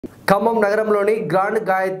ఖమ్మం నగరంలోని గ్రాండ్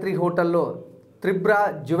గాయత్రి హోటల్లో త్రిబ్రా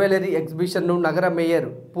జ్యువెలరీ ఎగ్జిబిషన్ను నగర మేయర్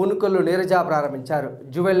పూనుకొల్లు నీరజ ప్రారంభించారు.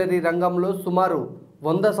 జ్యువెలరీ రంగంలో సుమారు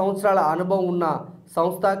 100 సంవత్సరాల అనుభవం ఉన్న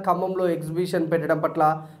సంస్థ ఖమ్మంలో ఎగ్జిబిషన్ పెట్టడం పట్ల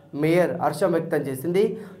మేయర్ హర్షం వ్యక్తం చేసింది.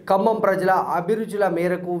 ఖమ్మం ప్రజల అభిరుచుల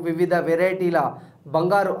మేరకు వివిధ వెరైటీల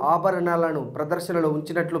బంగారు ఆభరణాలను ప్రదర్శనలో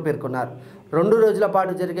ఉంచినట్లు పేర్కొన్నారు. 2 రోజుల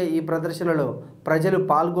పాటు జరిగే ఈ ప్రదర్శనలో ప్రజలు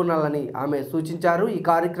పాల్గొనాలని ఆమె సూచించారు. ఈ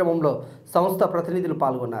కార్యక్రమంలో సంస్థ ప్రతినిధులు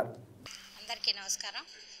పాల్గొన్నారు. అందరికీ నమస్కారం.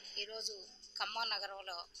 ఈరోజు ఖమ్మం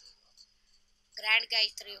నగరంలో గ్రాండ్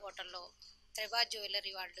గాయత్రి హోటల్లో త్రిబా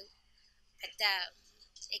జ్యువెలరీ వాళ్ళు పెద్ద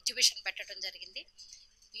ఎగ్జిబిషన్ పెట్టడం జరిగింది.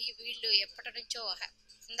 వీళ్ళు ఎప్పటి నుంచో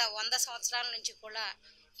 100 సంవత్సరాల నుంచి కూడా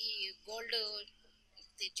ఈ గోల్డ్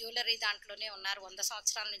జ్యువెలరీ దాంట్లోనే ఉన్నారు. 100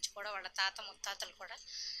 సంవత్సరాల నుంచి కూడా వాళ్ళ తాత ముత్తాతలు కూడా,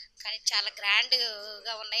 కానీ చాలా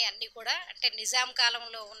గ్రాండ్గా ఉన్నాయి అన్నీ కూడా. అంటే నిజాం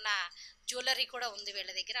కాలంలో ఉన్న జ్యువెలరీ కూడా ఉంది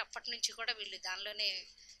వీళ్ళ దగ్గర. అప్పటి నుంచి కూడా వీళ్ళు దానిలోనే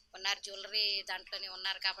ఉన్నారు, జ్యువెలరీ దాంట్లోనే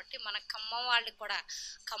ఉన్నారు. కాబట్టి మన ఖమ్మం వాళ్ళకి కూడా,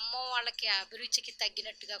 ఖమ్మం వాళ్ళకి అభిరుచికి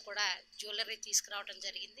తగ్గినట్టుగా కూడా జ్యువెలరీ తీసుకురావడం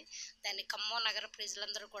జరిగింది. దాన్ని ఖమ్మం నగర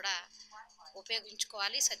ప్రజలందరూ కూడా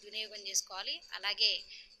ఉపయోగించుకోవాలి, సద్వినియోగం చేసుకోవాలి. అలాగే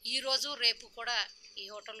ఈరోజు రేపు కూడా ఈ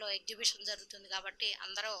హోటల్లో ఎగ్జిబిషన్ జరుగుతుంది కాబట్టి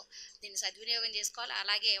అందరూ దీన్ని సద్వినియోగం చేసుకోవాలి.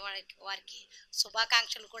 అలాగే వారికి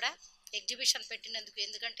శుభాకాంక్షలు కూడా ఎగ్జిబిషన్ పెట్టినందుకు.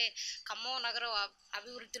 ఎందుకంటే ఖమ్మం నగరం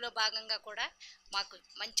అభివృద్ధిలో భాగంగా కూడా మాకు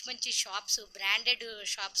మంచి మంచి షాప్స్, బ్రాండెడ్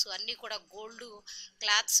షాప్స్ అన్నీ కూడా, గోల్డ్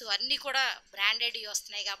క్లాత్స్ అన్నీ కూడా బ్రాండెడ్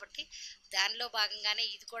వస్తున్నాయి. కాబట్టి దానిలో భాగంగానే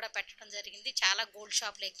ఇది కూడా పెట్టడం జరిగింది. చాలా గోల్డ్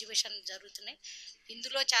షాపులు ఎగ్జిబిషన్ జరుగుతున్నాయి.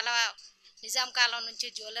 ఇందులో చాలా నిజాం కాలం నుంచి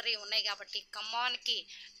జ్యువెలరీ ఉన్నాయి కాబట్టి ఖమ్మానికి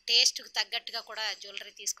టేస్ట్కి తగ్గట్టుగా కూడా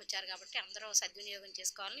జ్యువెలరీ తీసుకొచ్చారు. కాబట్టి అందరూ సద్వినియోగం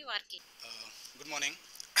చేసుకోవాలని వారికి. Good morning.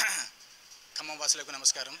 ఖమ్మం వాసులకు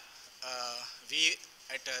నమస్కారం. We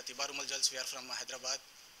at Tibarumal Jewels, we are from Hyderabad,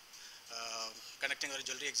 conducting our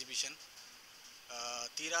jewelry exhibition.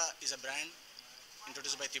 Tira is a brand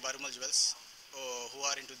introduced by Tibarumal Jewels, who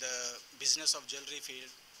are into the business of jewelry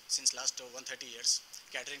field since last 130 years,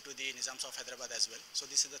 catering to the Nizams of Hyderabad as well. So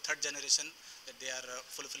this is the third generation that they are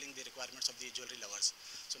fulfilling the requirements of the jewelry lovers.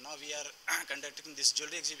 So now we are conducting this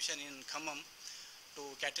jewelry exhibition in Khammam to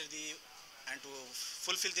cater the and to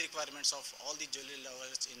fulfill the requirements of all the jewelry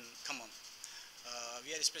lovers in Khammam.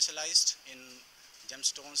 We are specialized in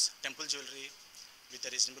gemstones, temple jewelry with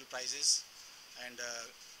the reasonable prices, and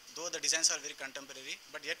though the designs are very contemporary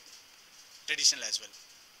but yet traditional as well.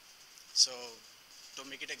 So to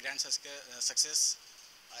make it a grand success,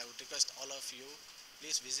 I would request all of you,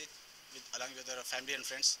 please visit along with your family and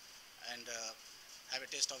friends and have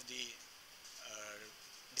a taste of the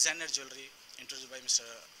designer jewelry introduced by Mr.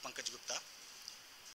 Pankaj Gupta.